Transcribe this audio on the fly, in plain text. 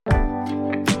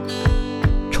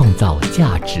造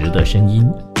价值的声音。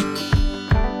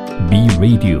B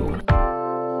Radio。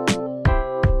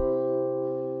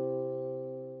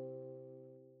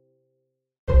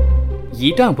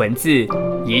一段文字，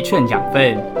一寸养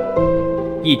分，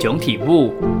一种体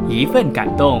悟，一份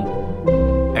感动。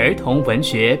儿童文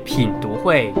学品读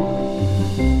会，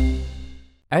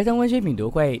儿童文学品读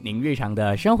会，您日常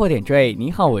的生活点缀。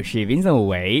你好，我是 Vincent 武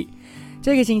维。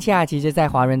这个星期其实在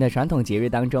华人的传统节日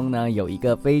当中呢，有一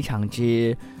个非常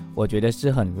之我觉得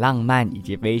是很浪漫以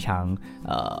及非常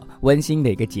温馨的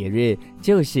一个节日，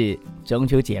就是中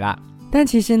秋节啦。但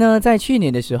其实呢，在去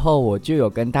年的时候，我就有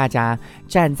跟大家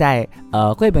站在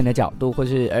绘本的角度或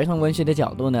是儿童文学的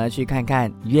角度呢，去看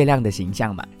看月亮的形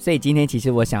象嘛。所以今天其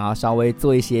实我想要稍微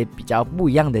做一些比较不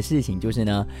一样的事情，就是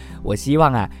呢，我希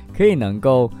望可以能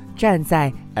够站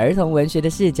在儿童文学的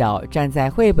视角，站在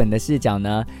绘本的视角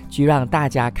呢，去让大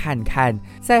家看看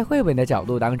在绘本的角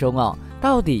度当中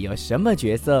到底有什么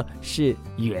角色是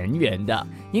圆圆的。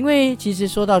因为其实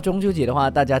说到中秋节的话，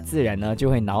大家自然呢就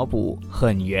会脑补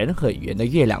很圆很圆的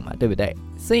月亮嘛，对不对？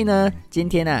所以呢，今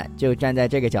天就站在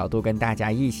这个角度跟大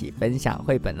家一起分享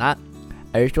绘本啦。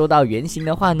而说到原型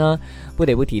的话呢，不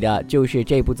得不提的就是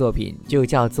这部作品就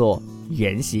叫做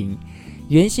原型。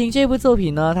原型这部作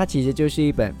品呢，它其实就是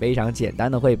一本非常简单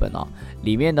的绘本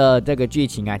里面的这个剧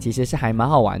情其实是还蛮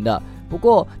好玩的。不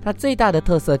过它最大的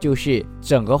特色就是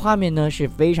整个画面呢是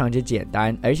非常之简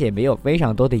单，而且没有非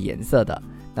常多的颜色的。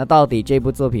那到底这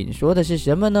部作品说的是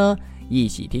什么呢？一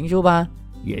起听书吧。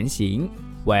原型，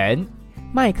文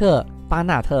麦克巴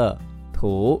纳特，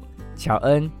图乔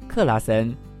恩克拉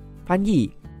森，翻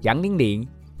译杨玲玲，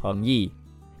彭译，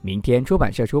明天出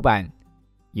版社出版。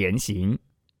原型。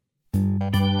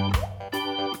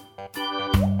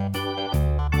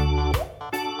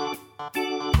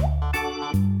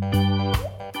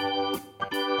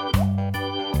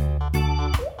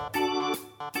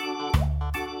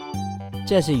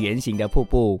这是圆形的瀑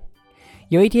布。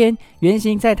有一天，圆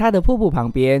形在他的瀑布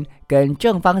旁边跟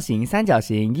正方形、三角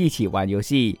形一起玩游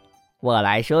戏。我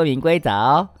来说明规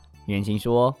则圆形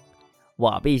说，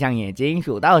我闭上眼睛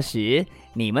数到10，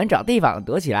你们找地方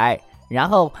躲起来，然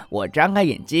后我张开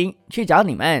眼睛去找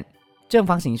你们。正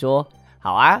方形说，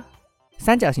好啊。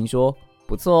三角形说，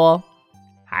不错哦。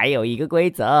还有一个规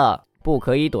则，不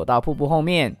可以躲到瀑布后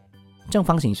面。正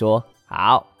方形说，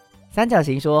好。三角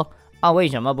形说，为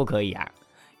什么不可以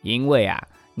因为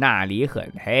那里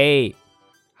很黑。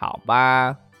好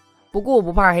吧，不过我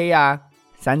不怕黑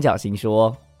三角形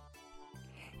说。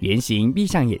圆形闭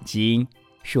上眼睛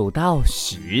数到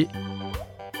10。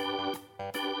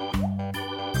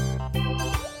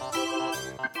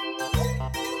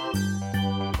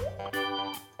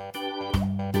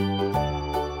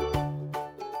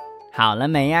好了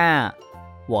没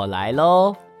我来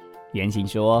咯。圆形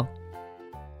说。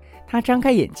他张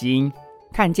开眼睛，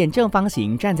看见正方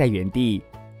形站在原地，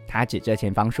他指着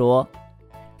前方说，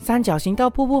三角形到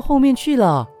瀑布后面去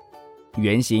了。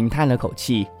圆形叹了口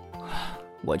气，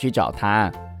我去找他。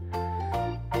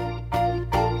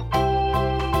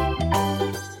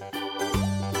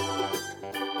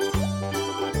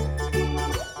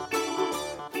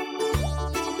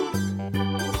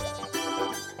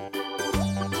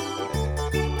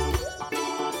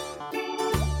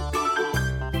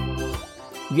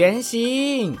圆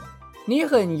形，你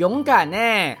很勇敢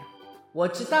我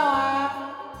知道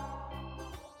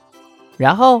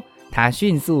然后他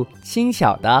迅速轻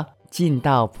巧地进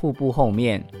到瀑布后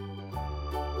面。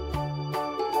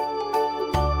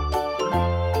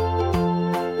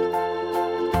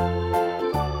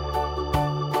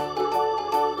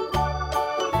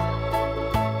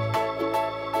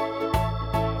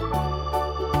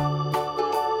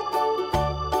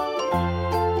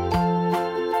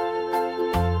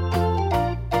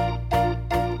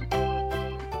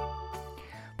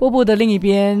瀑布的另一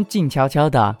边静悄悄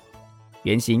的，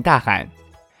圆形大喊，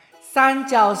三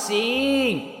角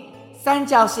形，三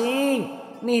角形，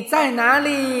你在哪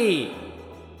里？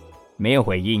没有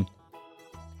回应。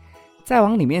再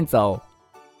往里面走，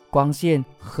光线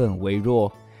很微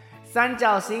弱，三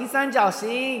角形，三角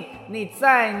形，你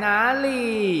在哪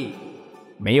里？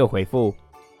没有回复。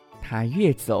他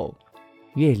越走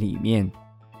越里面，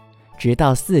直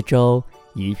到四周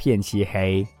一片漆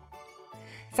黑。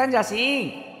三角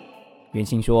形，圆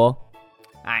形说，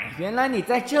原来你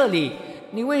在这里，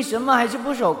你为什么还是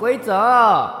不守规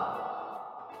则？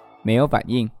没有反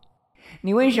应。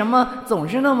你为什么总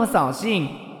是那么扫兴？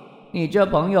你这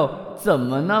朋友怎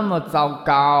么那么糟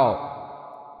糕？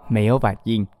没有反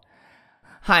应。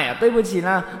对不起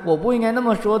啦，我不应该那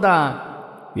么说的。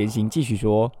圆形继续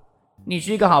说，你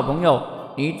是一个好朋友，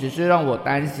你只是让我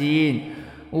担心。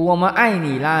我们爱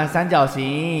你啦，三角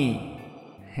形。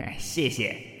谢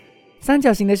谢。三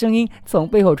角形的声音从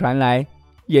背后传来，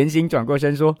圆形转过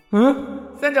身说：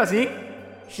三角形，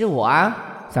是我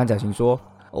啊。三角形说：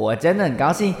我真的很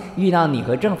高兴遇到你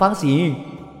和正方形。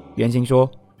圆形说：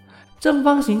正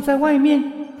方形在外面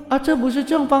啊，这不是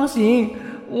正方形，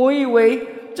我以为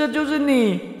这就是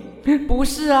你。不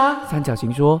是啊。三角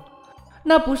形说：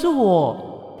那不是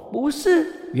我。不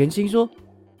是。圆形说：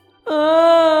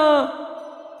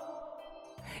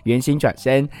圆形转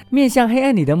身面向黑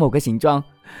暗里的某个形状，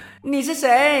你是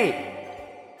谁？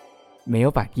没有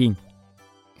反应。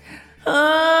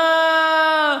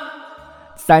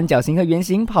三角形和圆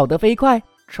形跑得飞快，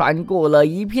穿过了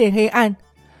一片黑暗，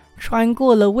穿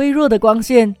过了微弱的光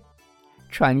线，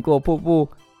穿过瀑布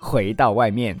回到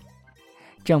外面。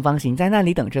正方形在那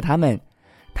里等着他们，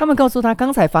他们告诉他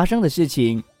刚才发生的事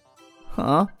情。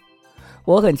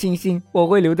我很庆幸我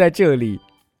会留在这里。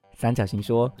三角形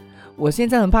说：我现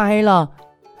在很怕黑了。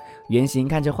圆形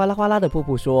看着哗啦哗啦的瀑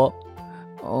布说：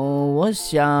我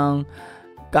想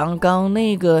刚刚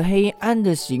那个黑暗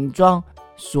的形状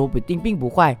说不定并不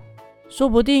坏，说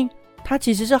不定它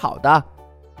其实是好的，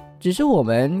只是我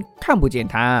们看不见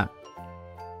它。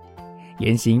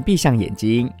圆形闭上眼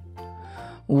睛，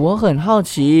我很好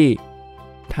奇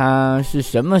它是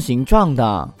什么形状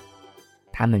的。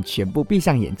他们全部闭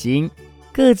上眼睛，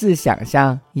各自想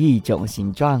象一种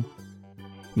形状。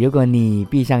如果你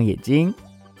闭上眼睛，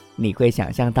你会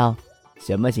想象到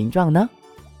什么形状呢？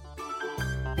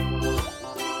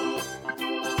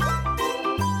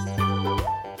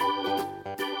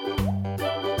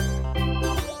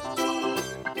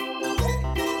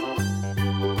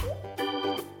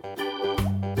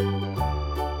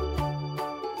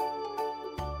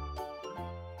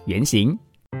圆形。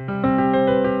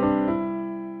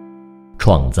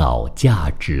创造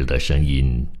价值的声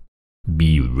音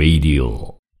 ，Be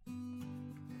Radio。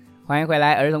欢迎回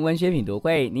来，儿童文学品读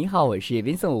会。你好，我是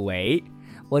Vincent 武维。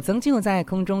我曾经有在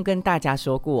空中跟大家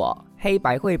说过，黑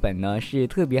白绘本呢是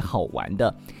特别好玩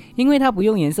的，因为它不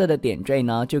用颜色的点缀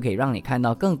呢，就可以让你看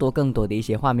到更多的一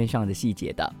些画面上的细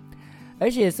节的。而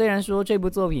且虽然说这部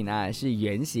作品啊是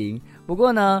圆形，不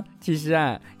过呢，其实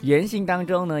啊圆形当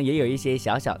中呢也有一些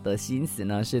小小的心思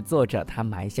呢是作者他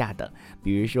埋下的。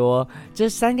比如说这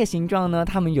三个形状呢，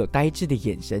他们有呆滞的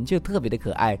眼神，就特别的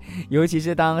可爱。尤其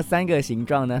是当三个形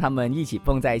状呢，他们一起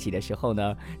碰在一起的时候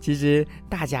呢，其实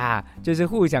大家就是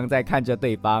互相在看着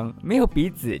对方，没有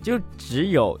鼻子，就只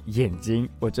有眼睛。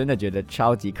我真的觉得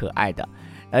超级可爱的。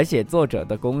而且作者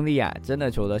的功力啊，真的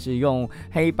除了是用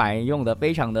黑白用的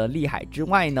非常的厉害之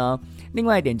外呢，另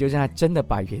外一点就是他真的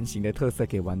把圆形的特色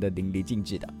给玩得淋漓尽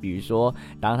致的。比如说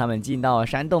当他们进到了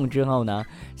山洞之后呢，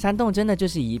山洞真的就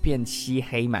是一片漆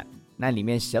黑嘛，那里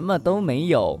面什么都没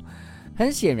有。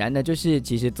很显然的就是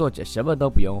其实作者什么都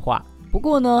不用画，不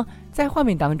过呢在画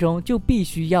面当中就必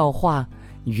须要画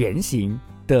圆形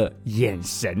的眼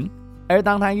神。而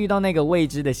当他遇到那个未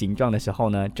知的形状的时候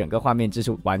呢，整个画面就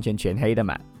是完全全黑的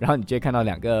嘛，然后你就会看到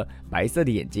两个白色的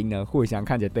眼睛呢互相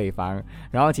看着对方，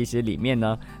然后其实里面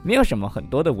呢没有什么很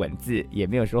多的文字，也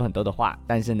没有说很多的话，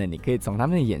但是呢你可以从他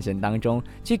们的眼神当中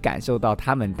去感受到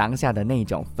他们当下的那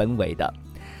种氛围的。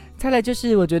再来就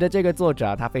是我觉得这个作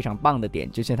者他非常棒的点，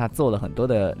就是他做了很多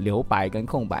的留白跟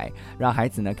空白，让孩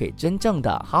子呢可以真正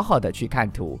的好好的去看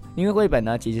图，因为绘本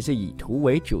呢其实是以图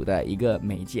为主的一个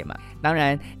媒介嘛。当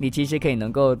然你其实可以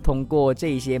能够通过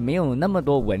这一些没有那么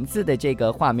多文字的这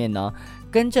个画面呢，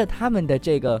跟着他们的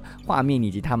这个画面以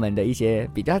及他们的一些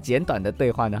比较简短的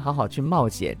对话呢，好好去冒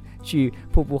险，去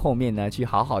瀑布后面呢去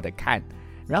好好的看，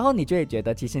然后你就会觉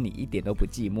得其实你一点都不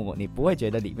寂寞，你不会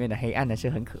觉得里面的黑暗呢是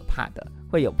很可怕的，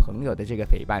会有朋友的这个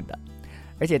陪伴的。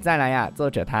而且再来啊，作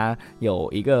者他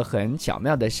有一个很巧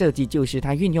妙的设计，就是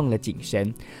他运用了景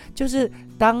深，就是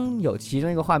当有其中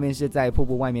一个画面是在瀑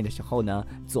布外面的时候呢，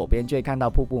左边就会看到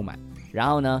瀑布嘛，然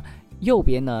后呢右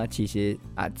边呢其实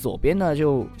左边呢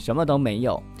就什么都没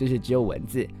有，就是只有文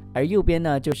字，而右边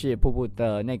呢就是瀑布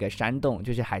的那个山洞，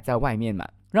就是还在外面嘛。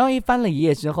然后一翻了一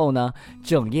页之后呢，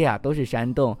整页都是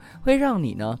山洞，会让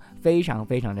你呢非常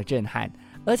非常的震撼。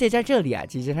而且在这里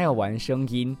其实它有玩声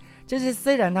音，就是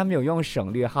虽然它没有用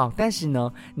省略号，但是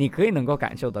呢你可以能够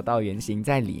感受得到圆形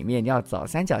在里面要走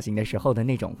三角形的时候的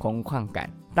那种空旷感。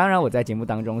当然我在节目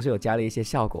当中是有加了一些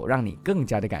效果，让你更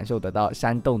加的感受得到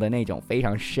山洞的那种非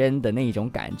常深的那种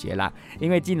感觉啦。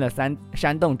因为进了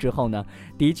山洞之后呢，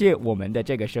的确我们的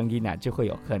这个声音就会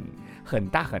有很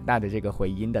大的这个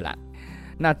回音的啦。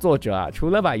那作者除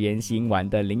了把圆形玩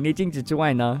得淋漓尽致之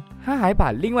外呢，他还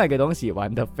把另外一个东西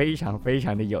玩得非常非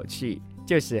常的有趣，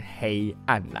就是黑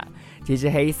暗啦。其实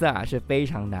黑色是非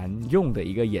常难用的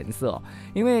一个颜色，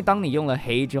因为当你用了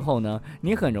黑之后呢，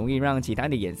你很容易让其他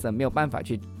的颜色没有办法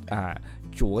去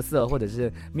着色，或者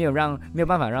是没有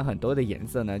办法让很多的颜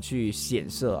色呢去显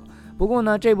色。不过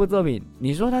呢，这部作品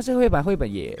你说它是绘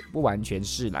本也不完全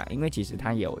是啦，因为其实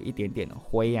它有一点点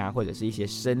灰或者是一些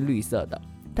深绿色的。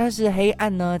但是黑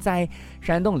暗呢，在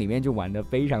山洞里面就玩得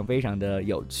非常非常的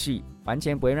有趣，完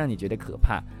全不会让你觉得可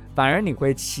怕，反而你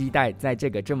会期待在这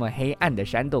个这么黑暗的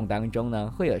山洞当中呢，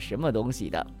会有什么东西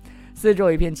的。四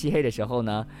周一片漆黑的时候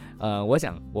呢，我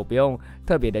想我不用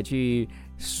特别的去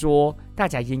说，大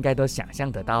家应该都想象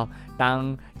得到，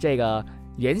当这个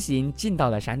原型进到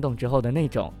了山洞之后的那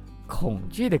种恐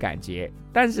惧的感觉。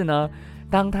但是呢，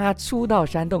当他出到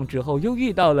山洞之后，又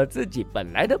遇到了自己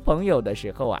本来的朋友的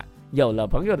时候有了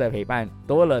朋友的陪伴，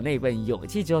多了那份勇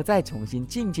气之后，再重新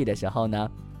进去的时候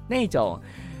呢，那种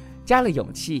加了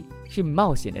勇气去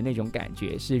冒险的那种感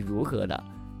觉是如何的。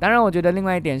当然我觉得另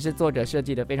外一点是作者设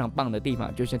计的非常棒的地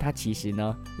方，就是他其实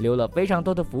呢留了非常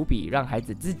多的伏笔，让孩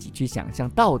子自己去想象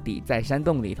到底在山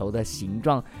洞里头的形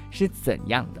状是怎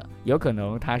样的。有可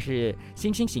能它是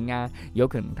星星形有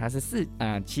可能它是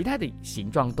其他的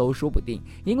形状都说不定。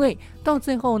因为到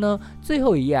最后呢，最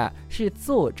后一页是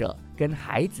作者跟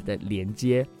孩子的连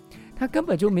接，他根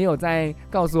本就没有在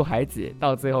告诉孩子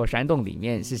到最后山洞里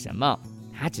面是什么，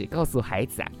他只告诉孩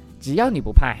子只要你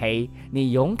不怕黑，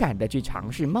你勇敢的去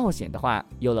尝试冒险的话，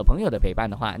有了朋友的陪伴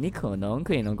的话，你可能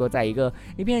够在一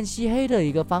片漆黑的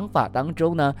一个方法当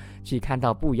中呢，去看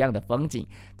到不一样的风景。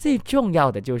最重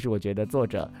要的就是我觉得作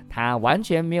者他完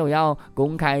全没有要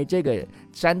公开这个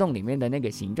山洞里面的那个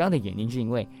形状的原因，是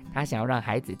因为他想要让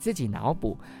孩子自己脑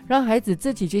补，让孩子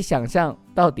自己去想象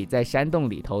到底在山洞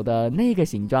里头的那个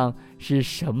形状是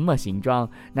什么形状。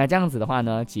那这样子的话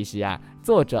呢，其实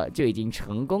作者就已经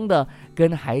成功的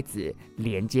跟孩子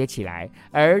连接起来，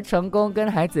而成功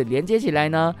跟孩子连接起来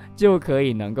呢，就可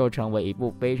以能够成为一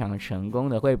部非常成功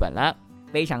的绘本了。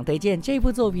非常推荐这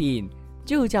部作品，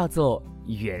就叫做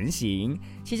原型。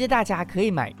其实大家可以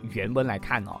买原文来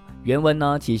看原文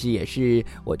呢其实也是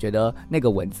我觉得那个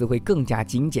文字会更加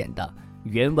精简的。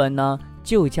原文呢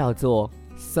就叫做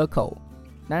Circle。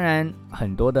当然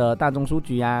很多的大众书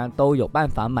局都有办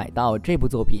法买到这部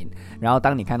作品，然后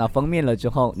当你看到封面了之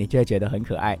后，你就会觉得很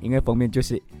可爱，因为封面就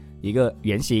是一个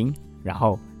圆形，然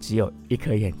后只有一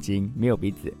颗眼睛，没有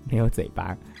鼻子，没有嘴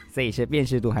巴，所以是辨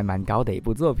识度还蛮高的一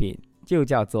部作品，就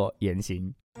叫做原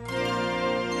型。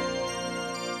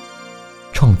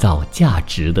创造价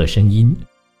值的声音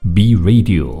B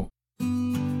Radio。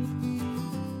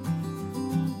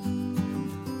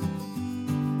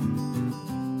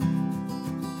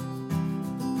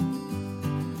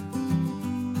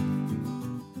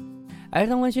儿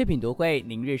童文学品读会，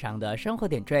您日常的生活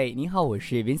点缀。您好，我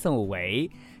是 Vincent 武维。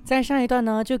在上一段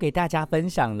呢，就给大家分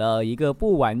享了一个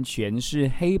不完全是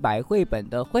黑白绘本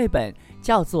的绘本，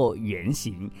叫做原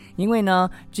型。因为呢，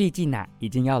最近已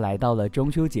经要来到了中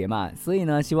秋节嘛，所以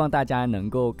呢，希望大家能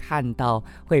够看到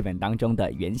绘本当中的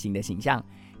原型的形象。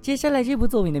接下来这部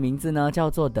作品的名字呢，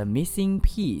叫做 The Missing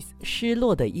Piece， 失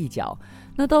落的一角。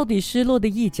那到底失落的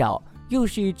一角又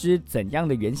是一只怎样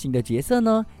的原型的角色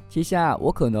呢？其实我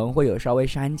可能会有稍微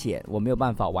删减，我没有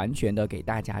办法完全的给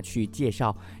大家去介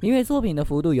绍，因为作品的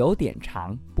幅度有点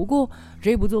长。不过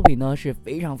这部作品呢是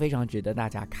非常非常值得大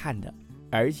家看的，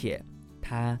而且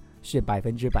它是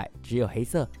100%只有黑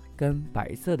色跟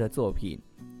白色的作品。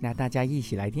那大家一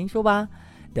起来听说吧。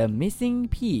 The Missing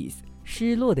Piece，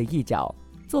 失落的一角，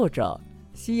作者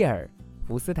希尔·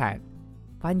福斯坦，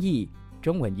翻译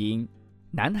钟文英，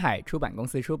南海出版公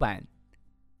司出版。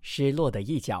失落的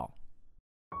一角。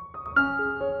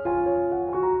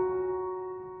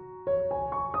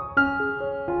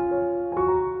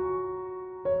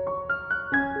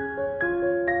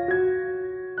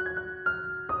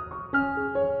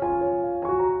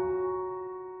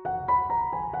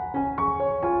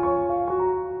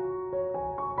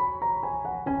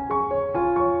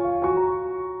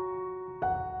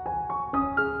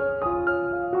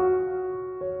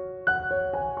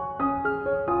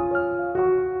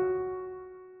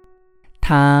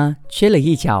他缺了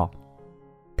一角，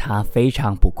他非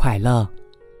常不快乐。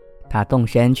他动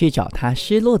身去找他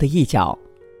失落的一角。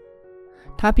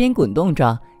他边滚动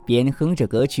着边哼着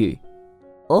歌曲。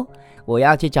哦，我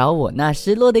要去找我那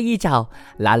失落的一角，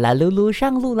啦啦噜噜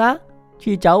上路啦，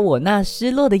去找我那失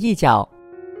落的一角。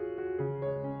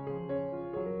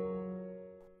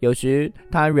有时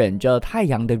他忍着太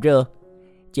阳的热，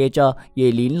接着也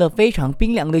淋了非常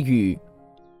冰凉的雨。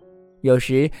有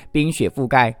时冰雪覆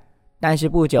盖，但是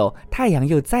不久太阳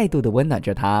又再度的温暖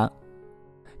着他。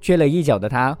缺了一角的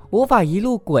他无法一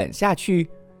路滚下去，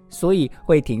所以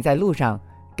会停在路上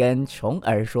跟虫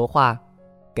儿说话，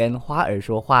跟花儿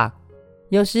说话。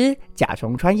有时甲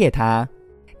虫穿越它，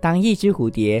当一只蝴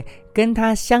蝶跟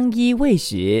它相依偎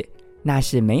时，那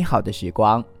是美好的时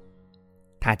光。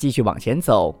它继续往前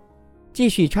走，继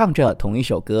续唱着同一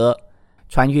首歌，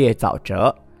穿越沼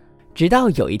泽，直到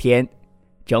有一天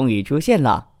终于出现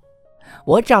了。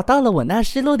我找到了我那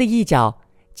失落的一角，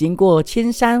经过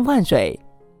千山万水，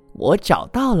我找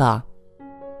到了。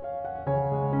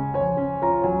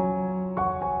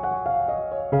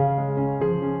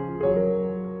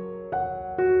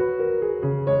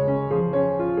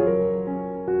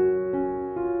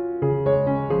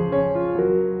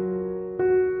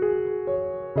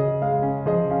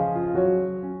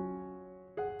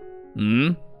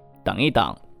等一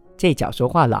等，这角说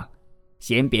话了，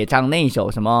先别唱那首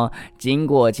什么经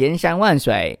过千山万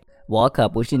水，我可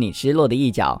不是你失落的一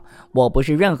角，我不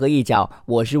是任何一角，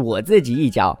我是我自己一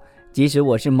角，即使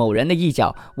我是某人的一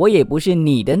角，我也不是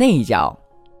你的那一角。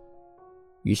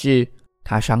于是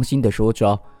他伤心地说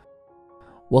着，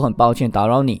我很抱歉打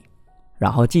扰你，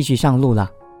然后继续上路了。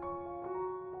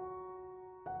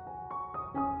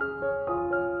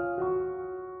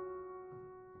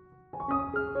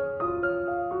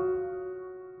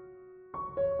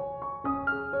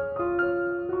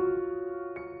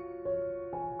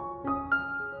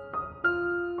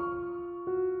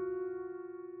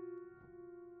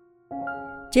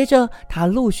接着他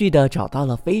陆续的找到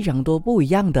了非常多不一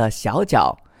样的小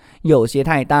角，有些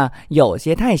太大，有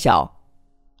些太小。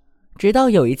直到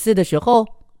有一次的时候，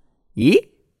咦，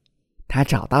他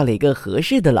找到了一个合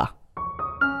适的了。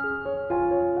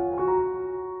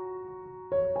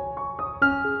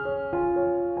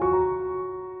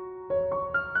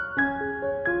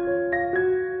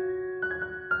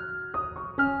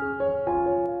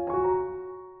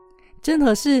真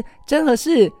合适，真合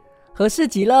适，合适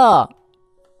极了。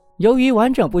由于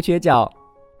完整不缺角，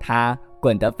它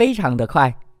滚得非常的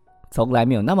快，从来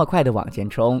没有那么快的往前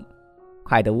冲，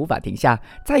快得无法停下，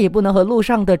再也不能和路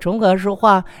上的虫儿说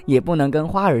话，也不能跟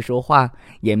花儿说话，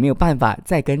也没有办法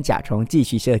再跟甲虫继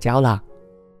续社交了。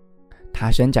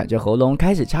它伸展着喉咙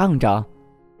开始唱着。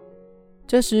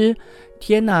这时，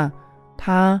天哪，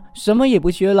它什么也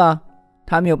不缺了，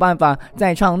它没有办法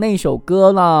再唱那首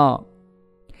歌了。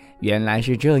原来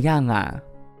是这样啊，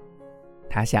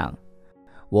他想，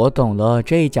我懂了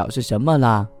这一角是什么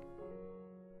了。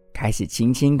开始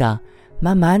轻轻的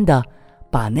慢慢的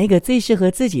把那个最适合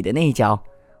自己的那一角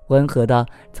温和的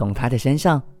从他的身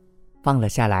上放了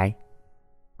下来，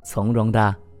从容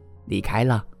的离开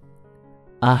了。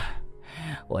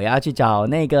我要去找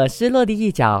那个失落的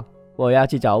一角，我要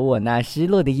去找我那失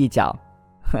落的一角。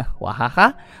哇哈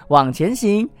哈，往前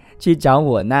行，去找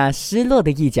我那失落的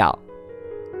一角。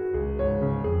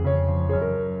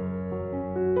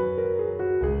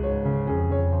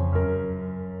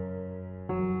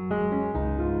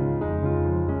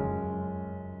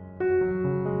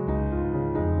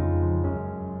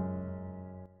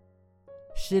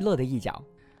失落的一角，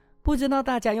不知道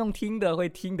大家用听的会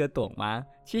听得懂吗？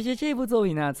其实这部作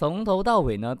品呢，从头到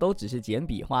尾呢都只是简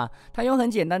笔画，它用很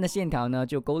简单的线条呢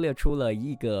就勾勒出了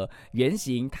一个圆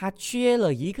形，它缺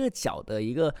了一个角的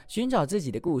一个寻找自己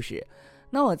的故事。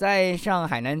那我在上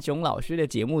海南熊老师的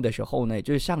节目的时候呢，也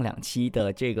就是上2期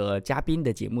的这个嘉宾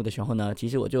的节目的时候呢，其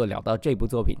实我就有聊到这部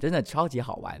作品，真的超级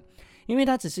好玩。因为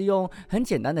它只是用很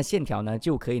简单的线条呢，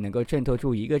就可以能够衬托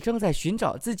出一个正在寻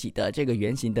找自己的这个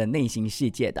原型的内心世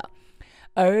界的。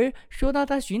而说到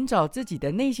他寻找自己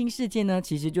的内心世界呢，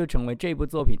其实就成为这部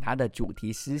作品它的主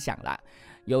题思想啦。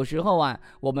有时候啊，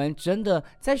我们真的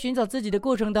在寻找自己的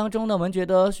过程当中呢，我们觉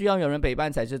得需要有人陪伴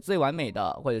才是最完美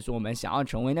的，或者说我们想要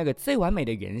成为那个最完美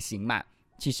的原型嘛。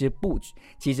其实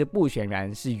不全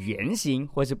然是原型，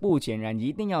或是不全然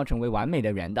一定要成为完美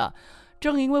的人的。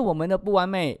正因为我们的不完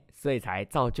美，所以才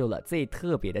造就了最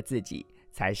特别的自己，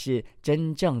才是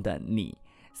真正的你。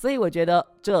所以我觉得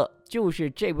这就是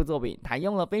这部作品，它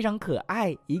用了非常可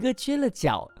爱一个缺了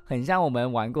角，很像我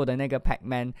们玩过的那个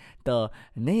Pac-Man 的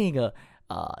那个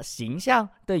形象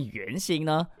的原型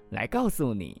呢，来告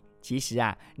诉你，其实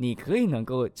啊，你可以能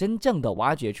够真正的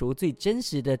挖掘出最真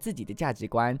实的自己的价值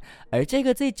观，而这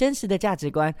个最真实的价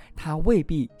值观，它未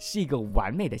必是一个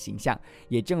完美的形象，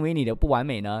也正为你的不完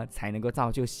美呢，才能够造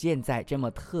就现在这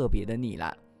么特别的你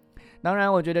了。当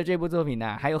然我觉得这部作品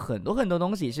呢，还有很多很多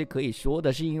东西是可以说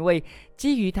的，是因为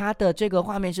基于它的这个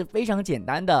画面是非常简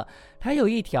单的，它有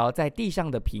一条在地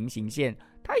上的平行线，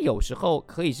它有时候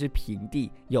可以是平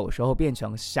地，有时候变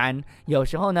成山，有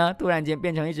时候呢突然间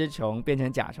变成一只虫，变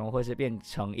成甲虫，或是变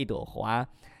成一朵花。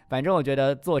反正我觉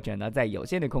得作者呢，在有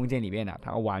限的空间里面呢，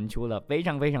他玩出了非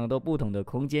常非常多不同的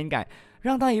空间感，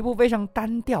让他一部非常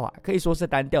单调啊，可以说是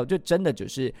单调，就真的只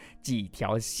是几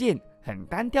条线很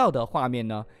单调的画面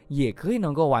呢，也可以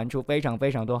能够玩出非常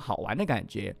非常多好玩的感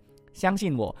觉。相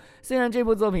信我，虽然这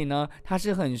部作品呢，它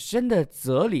是很深的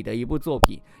哲理的一部作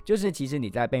品，就是其实你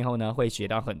在背后呢会学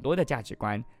到很多的价值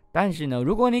观。但是呢，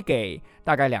如果你给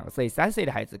大概2岁、3岁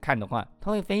的孩子看的话，他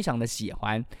会非常的喜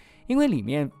欢，因为里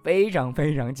面非常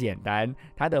非常简单，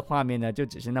它的画面呢就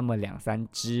只是那么2、3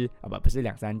支啊，不是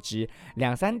2、3支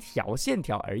，2、3条线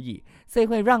条而已，所以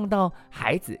会让到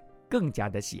孩子更加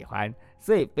的喜欢，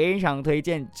所以非常推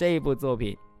荐这部作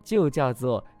品，就叫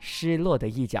做《失落的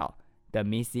一角》The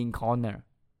Missing Corner。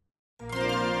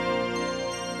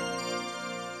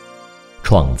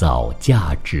创造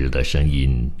价值的声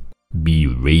音 ，Be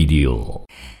Radio。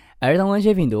儿童文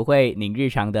学品读会，您日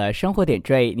常的生活点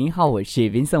缀。您好，我是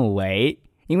Vincent 武维。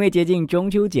因为接近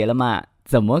中秋节了嘛，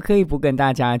怎么可以不跟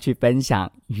大家去分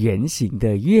享圆形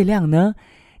的月亮呢？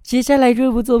接下来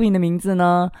这部作品的名字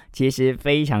呢，其实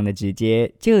非常的直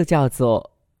接，就叫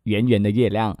做圆圆的月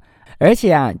亮。而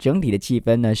且啊，整体的气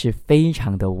氛呢是非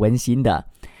常的温馨的。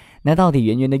那到底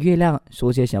圆圆的月亮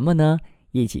说些什么呢？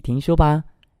一起听说吧。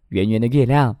圆圆的月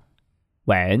亮，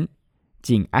文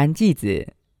景安纪子，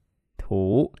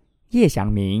图叶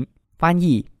祥明，翻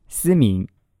译思明，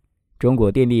中国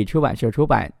电力出版社出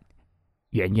版。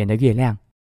圆圆的月亮。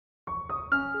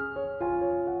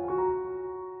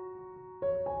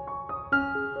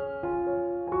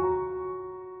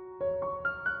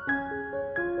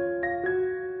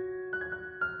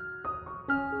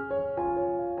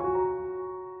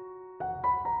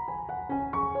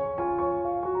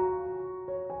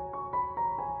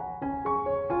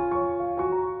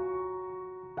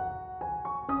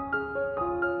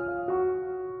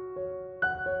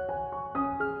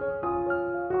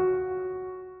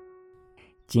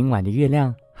今晚的月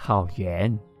亮好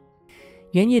圆。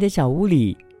原野的小屋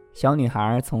里，小女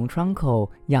孩从窗口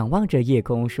仰望着夜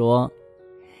空说，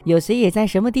有谁也在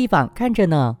什么地方看着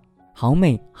呢？好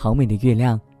美好美的月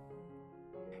亮。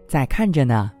在看着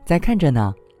呢，在看着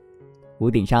呢。屋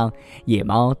顶上，野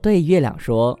猫对月亮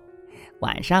说，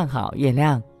晚上好月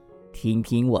亮，听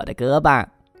听我的歌吧。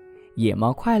野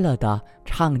猫快乐地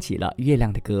唱起了月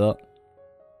亮的歌。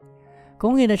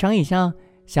公园的长椅上，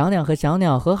小鸟和小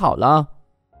鸟和好了，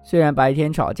虽然白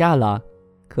天吵架了，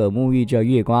可沐浴着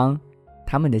月光，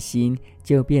他们的心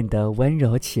就变得温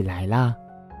柔起来了。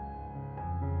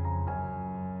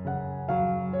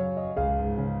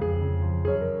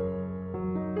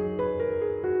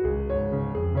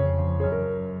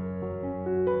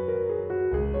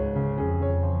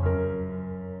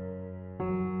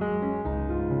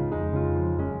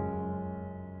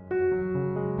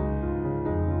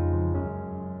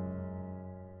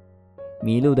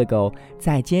迷路的狗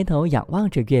在街头仰望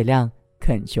着月亮，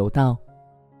恳求道，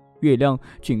月亮，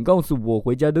请告诉我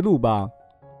回家的路吧。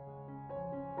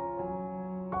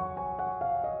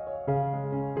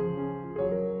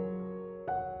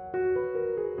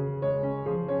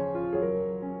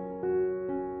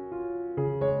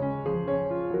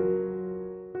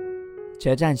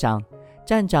车站上，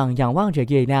站长仰望着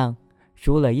月亮，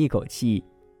舒了一口气，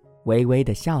微微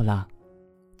地笑了。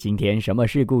今天什么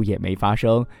事故也没发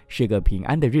生，是个平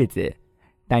安的日子，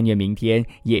但愿明天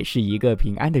也是一个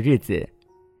平安的日子。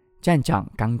站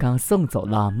长刚刚送走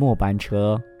了末班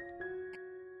车。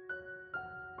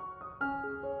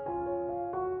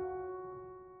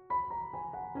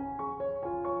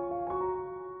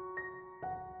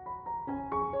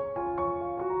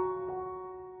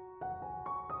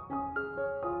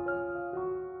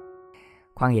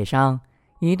旷野上，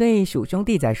一对鼠兄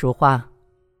弟在说话。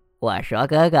我说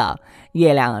哥哥，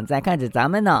月亮在看着咱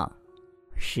们呢。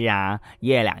是啊，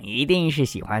月亮一定是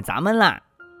喜欢咱们啦。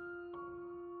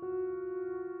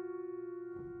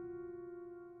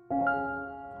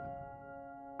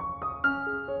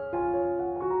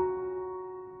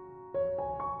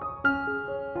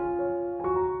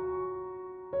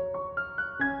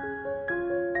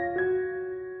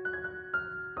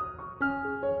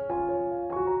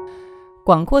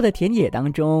广阔的田野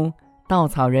当中，稻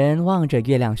草人望着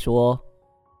月亮说，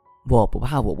我不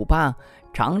怕，我不怕，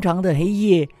长长的黑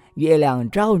夜，月亮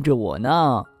照着我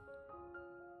呢。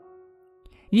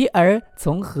鱼儿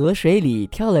从河水里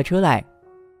跳了出来，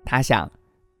他想，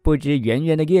不知圆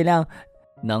圆的月亮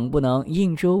能不能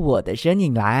映出我的身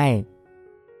影来。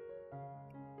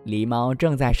狸猫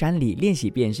正在山里练习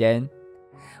变身，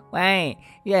喂，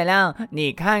月亮，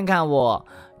你看看我，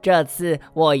这次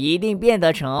我一定变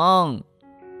得成。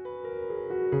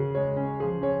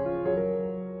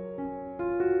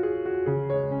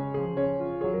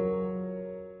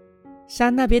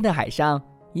山那边的海上，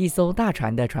一艘大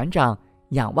船的船长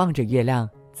仰望着月亮，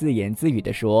自言自语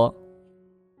地说：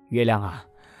月亮啊，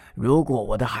如果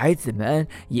我的孩子们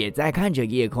也在看着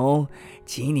夜空，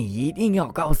请你一定要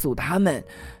告诉他们，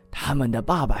他们的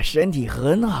爸爸身体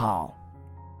很好。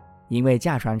因为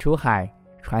驾船出海，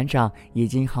船长已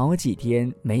经好几天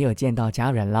没有见到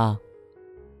家人了。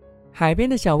海边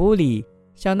的小屋里，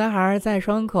小男孩在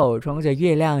窗口冲着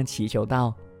月亮祈求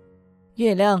道：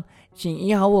月亮，请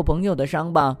医好我朋友的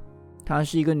伤吧，她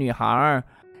是一个女孩，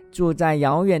住在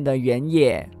遥远的原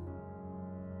野。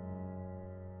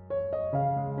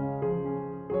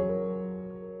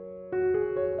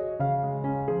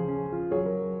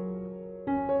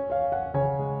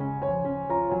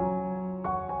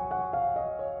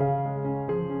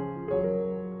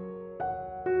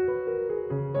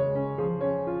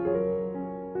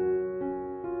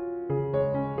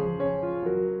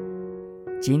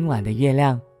今晚的月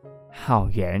亮好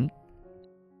圆，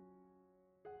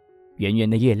圆圆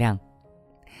的月亮。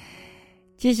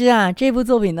其实啊，这部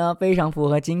作品呢非常符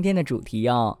合今天的主题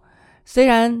哦。虽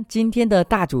然今天的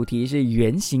大主题是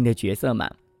圆形的角色嘛，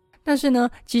但是呢，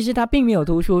其实它并没有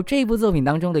突出这部作品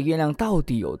当中的月亮到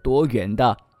底有多圆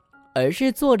的，而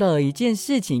是做了一件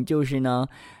事情，就是呢，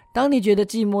当你觉得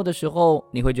寂寞的时候，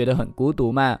你会觉得很孤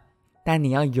独嘛，但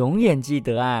你要永远记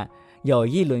得啊，有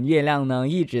一轮月亮呢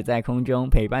一直在空中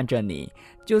陪伴着你，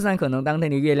就算可能当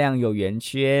天的月亮有圆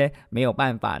缺，没有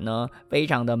办法呢非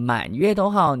常的满月都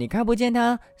好，你看不见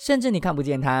它，甚至你看不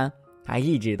见它，它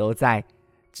一直都在。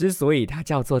之所以它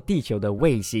叫做地球的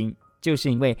卫星，就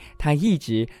是因为它一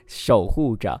直守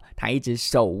护着，它一直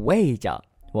守卫着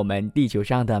我们地球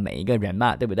上的每一个人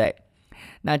嘛，对不对？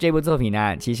那这部作品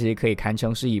呢，其实可以堪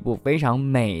称是一部非常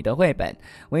美的绘本。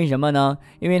为什么呢？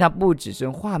因为它不只是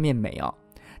画面美哦，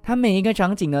它每一个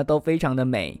场景呢都非常的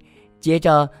美。接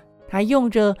着它用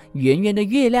着圆圆的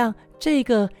月亮这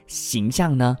个形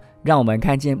象呢，让我们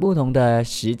看见不同的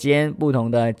时间、不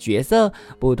同的角色、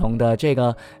不同的这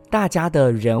个大家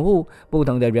的人物，不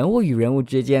同的人物与人物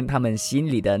之间他们心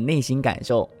里的内心感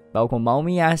受，包括猫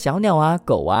咪啊、小鸟啊、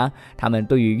狗啊，他们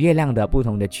对于月亮的不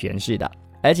同的诠释的。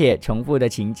而且重复的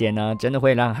情节呢，真的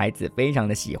会让孩子非常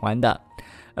的喜欢的。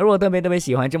而我特别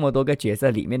喜欢这么多个角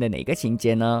色里面的哪个情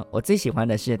节呢？我最喜欢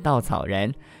的是稻草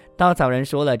人。稻草人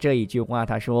说了这一句话，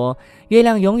他说：月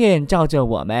亮永远照着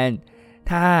我们，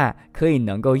它可以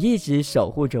能够一直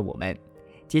守护着我们。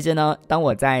其实呢，当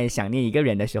我在想念一个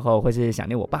人的时候，或是想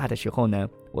念我爸的时候呢，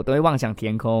我都会望向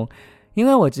天空，因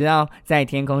为我知道在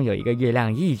天空有一个月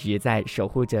亮一直在守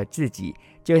护着自己。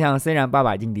就像虽然爸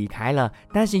爸已经离开了，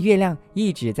但是月亮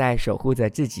一直在守护着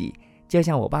自己，就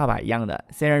像我爸爸一样的，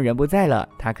虽然人不在了，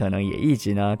他可能也一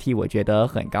直呢替我觉得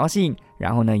很高兴，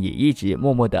然后呢也一直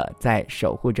默默的在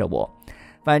守护着我。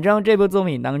反正这部作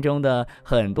品当中的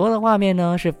很多的画面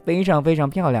呢是非常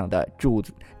漂亮的，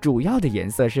主要的颜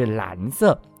色是蓝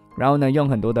色，然后呢用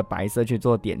很多的白色去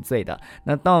做点缀的。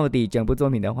那到底整部作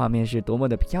品的画面是多么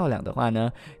的漂亮的话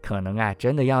呢，可能啊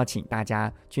真的要请大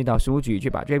家去到书局去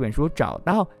把这本书找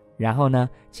到，然后呢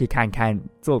去看看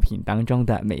作品当中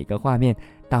的每一个画面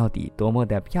到底多么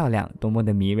的漂亮，多么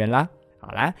的迷人啦。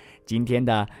好啦，今天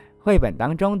的绘本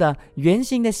当中的圆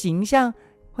形的形象，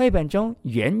绘本中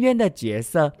圆圆的角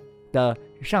色的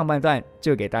上半段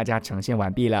就给大家呈现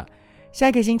完毕了。下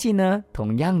一个星期呢，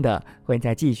同样的会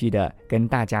再继续的跟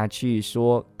大家去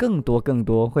说更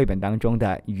多绘本当中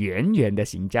的圆圆的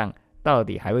形象，到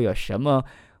底还会有什么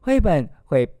绘本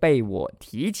会被我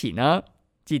提起呢？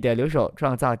记得留守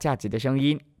创造价值的声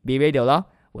音 Be Radio 咯，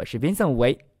我是 Vincent 吴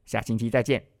维，下星期再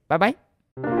见，拜拜。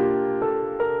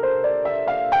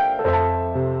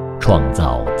创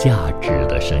造价值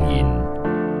的声音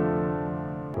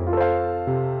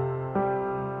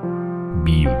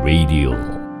Be Radio。